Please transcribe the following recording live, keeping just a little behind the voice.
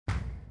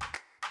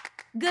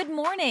Good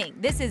morning.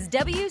 This is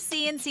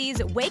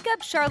WCNC's Wake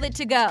Up Charlotte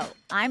to Go.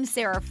 I'm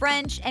Sarah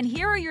French, and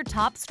here are your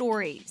top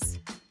stories.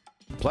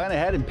 Plan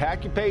ahead and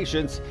pack your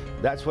patience.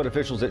 That's what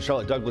officials at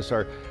Charlotte Douglas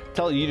are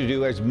telling you to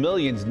do as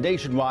millions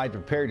nationwide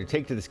prepare to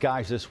take to the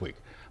skies this week.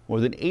 More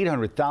than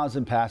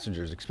 800,000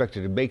 passengers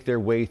expected to make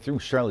their way through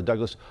Charlotte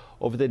Douglas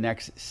over the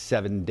next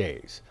 7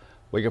 days.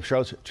 Wake Up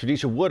Charlotte's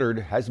Tradisha Woodard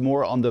has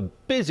more on the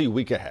busy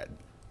week ahead.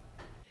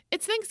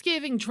 It's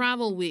Thanksgiving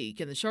travel week,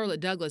 and the Charlotte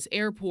Douglas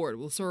Airport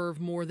will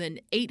serve more than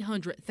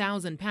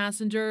 800,000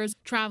 passengers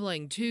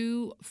traveling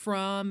to,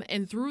 from,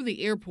 and through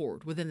the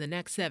airport within the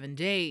next 7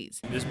 days.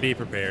 Just be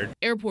prepared.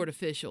 Airport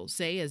officials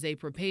say as they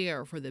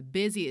prepare for the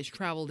busiest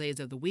travel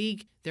days of the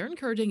week, they're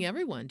encouraging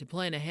everyone to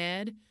plan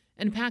ahead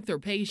and pack their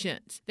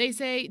patience. They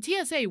say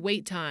TSA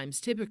wait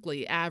times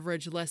typically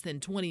average less than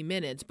 20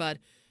 minutes, but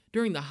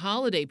during the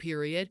holiday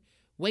period,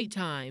 wait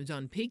times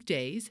on peak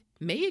days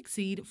may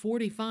exceed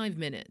 45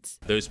 minutes.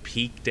 Those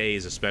peak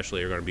days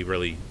especially are going to be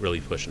really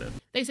pushing it.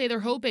 They say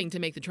they're hoping to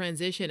make the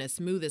transition as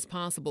smooth as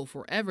possible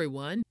for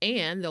everyone,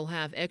 and they'll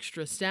have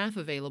extra staff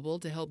available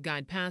to help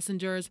guide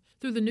passengers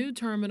through the new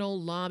terminal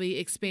lobby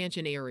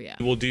expansion area.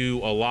 We'll do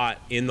a lot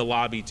in the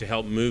lobby to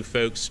help move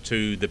folks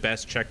to the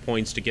best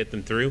checkpoints to get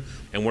them through,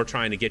 and we're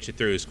trying to get you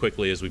through as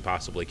quickly as we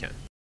possibly can.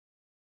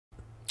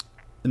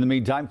 In the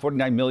meantime,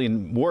 49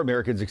 million more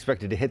Americans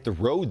expected to hit the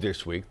road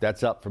this week.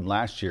 That's up from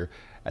last year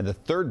and the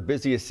third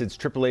busiest since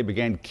AAA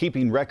began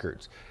keeping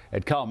records.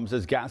 It comes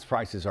as gas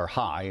prices are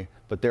high,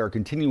 but they are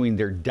continuing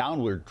their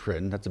downward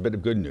trend. That's a bit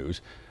of good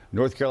news.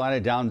 North Carolina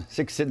down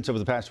 6 cents over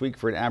the past week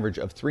for an average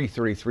of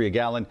 $3.33 a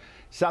gallon.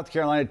 South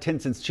Carolina 10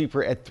 cents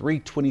cheaper at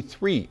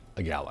 $3.23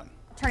 a gallon.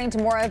 Turning to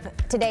more of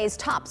today's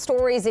top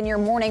stories in your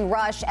morning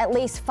rush, at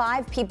least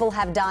 5 people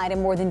have died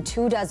and more than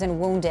 24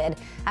 wounded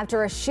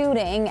after a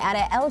shooting at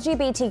an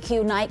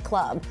LGBTQ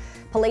nightclub.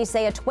 Police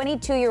say a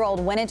 22-year-old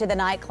went into the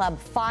nightclub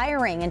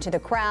firing into the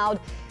crowd.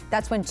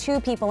 That's when 2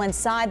 people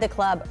inside the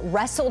club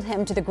wrestled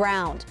him to the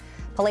ground.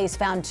 Police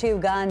found 2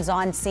 guns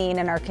on scene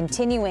and are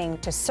continuing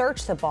to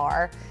search the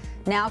bar.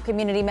 Now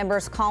community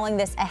members calling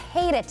this a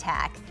hate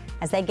attack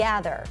as they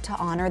gather to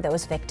honor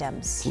those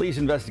victims. Police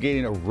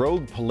investigating a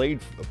rogue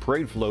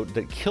parade float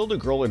that killed a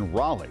girl in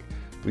Raleigh.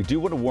 We do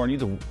want to warn you,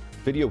 the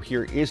video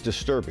here is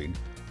disturbing.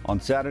 On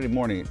Saturday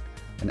morning,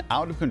 an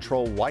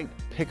out-of-control white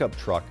pickup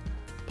truck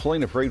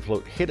pulling a parade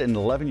float hit an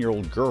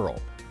 11-year-old girl.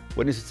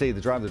 Witnesses say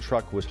the driver of the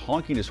truck was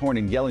honking his horn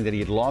and yelling that he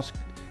had lost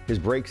his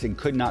brakes and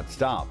could not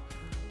stop.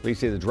 Police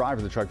say the driver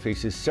of the truck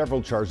faces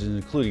several charges,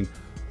 including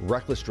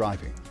reckless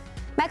driving.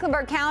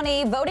 Mecklenburg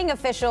County voting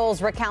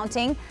officials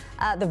recounting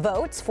the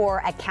votes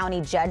for a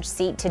county judge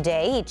seat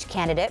today. Each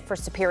candidate for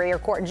Superior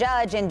Court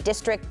judge in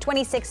District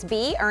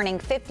 26B earning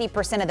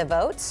 50% of the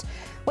votes,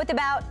 with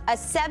about a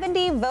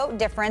 70 vote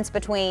difference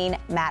between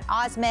Matt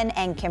Osman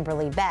and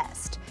Kimberly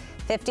Best.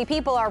 50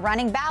 people are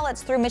running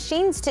ballots through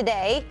machines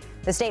today.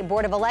 The State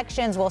Board of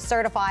Elections will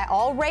certify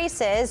all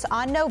races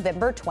on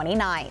November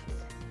 29th.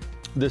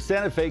 The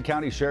Santa Fe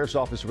County Sheriff's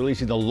Office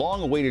releasing the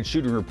long-awaited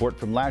shooting report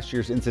from last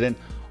year's incident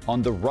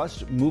on the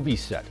Rust movie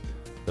set.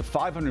 The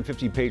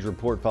 550-page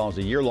report follows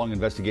a year-long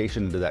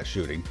investigation into that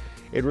shooting.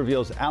 It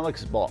reveals Alec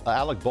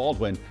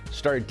Baldwin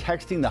started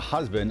texting the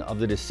husband of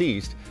the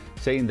deceased,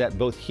 saying that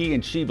both he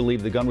and she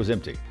believed the gun was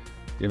empty.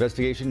 The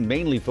investigation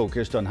mainly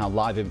focused on how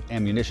live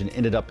ammunition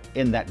ended up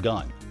in that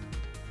gun.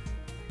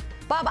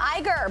 Bob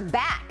Iger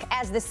back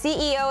as the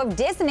CEO of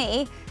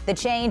Disney. The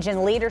change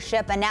in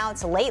leadership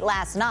announced late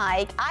last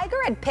night.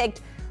 Iger had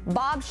picked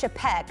Bob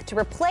Chapek to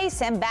replace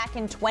him back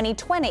in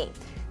 2020.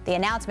 The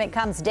announcement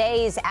comes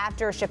days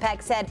after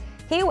Chapek said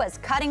he was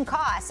cutting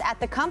costs at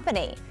the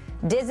company.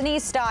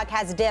 Disney's stock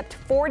has dipped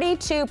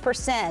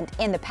 42%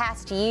 in the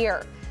past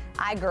year.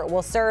 Iger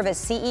will serve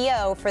as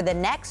CEO for the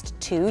next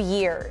 2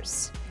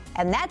 years.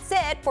 And that's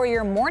it for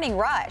your morning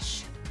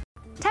rush.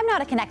 Time now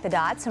to connect the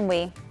dots when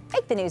we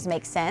make the news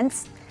make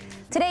sense.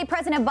 Today,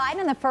 President Biden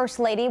and the First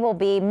Lady will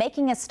be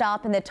making a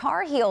stop in the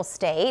Tar Heel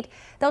State.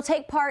 They'll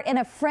take part in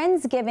a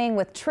Friendsgiving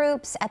with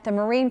troops at the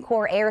Marine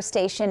Corps Air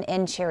Station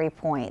in Cherry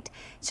Point.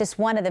 It's just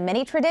one of the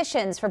many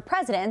traditions for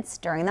presidents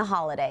during the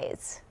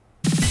holidays.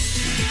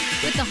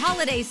 With the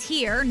holidays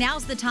here,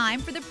 now's the time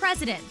for the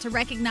president to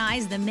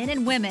recognize the men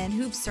and women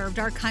who've served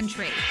our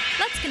country.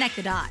 Let's connect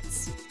the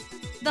dots.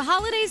 The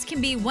holidays can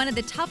be one of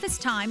the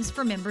toughest times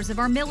for members of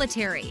our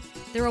military.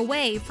 They're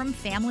away from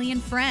family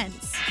and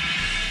friends.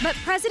 But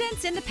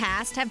presidents in the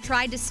past have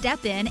tried to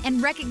step in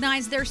and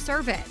recognize their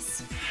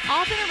service.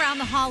 Often around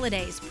the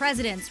holidays,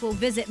 presidents will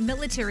visit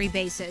military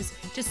bases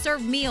to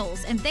serve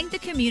meals and thank the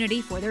community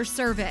for their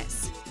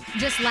service.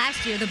 Just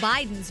last year, the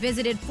Bidens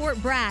visited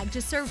Fort Bragg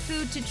to serve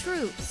food to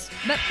troops.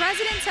 But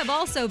presidents have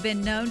also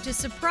been known to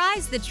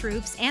surprise the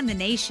troops and the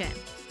nation.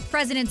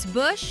 Presidents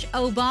Bush,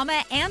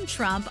 Obama, and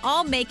Trump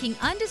all making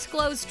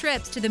undisclosed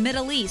trips to the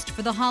Middle East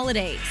for the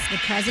holidays, with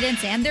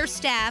presidents and their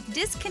staff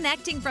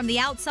disconnecting from the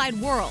outside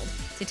world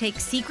to take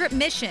secret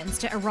missions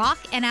to Iraq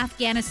and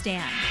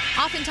Afghanistan,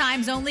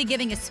 oftentimes only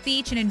giving a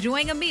speech and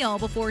enjoying a meal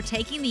before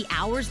taking the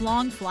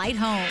hours-long flight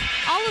home.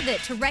 All of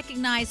it to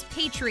recognize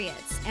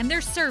patriots and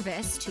their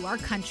service to our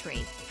country.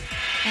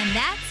 And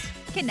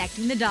that's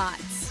Connecting the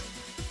Dots.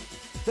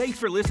 Thanks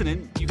for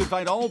listening. You can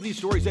find all of these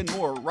stories and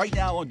more right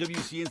now on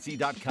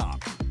WCNC.com.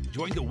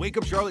 Join the Wake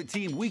Up Charlotte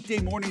team weekday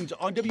mornings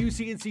on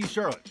WCNC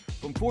Charlotte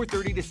from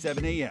 4:30 to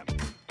 7 a.m.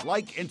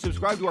 Like and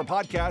subscribe to our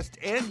podcast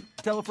and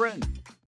tell a friend.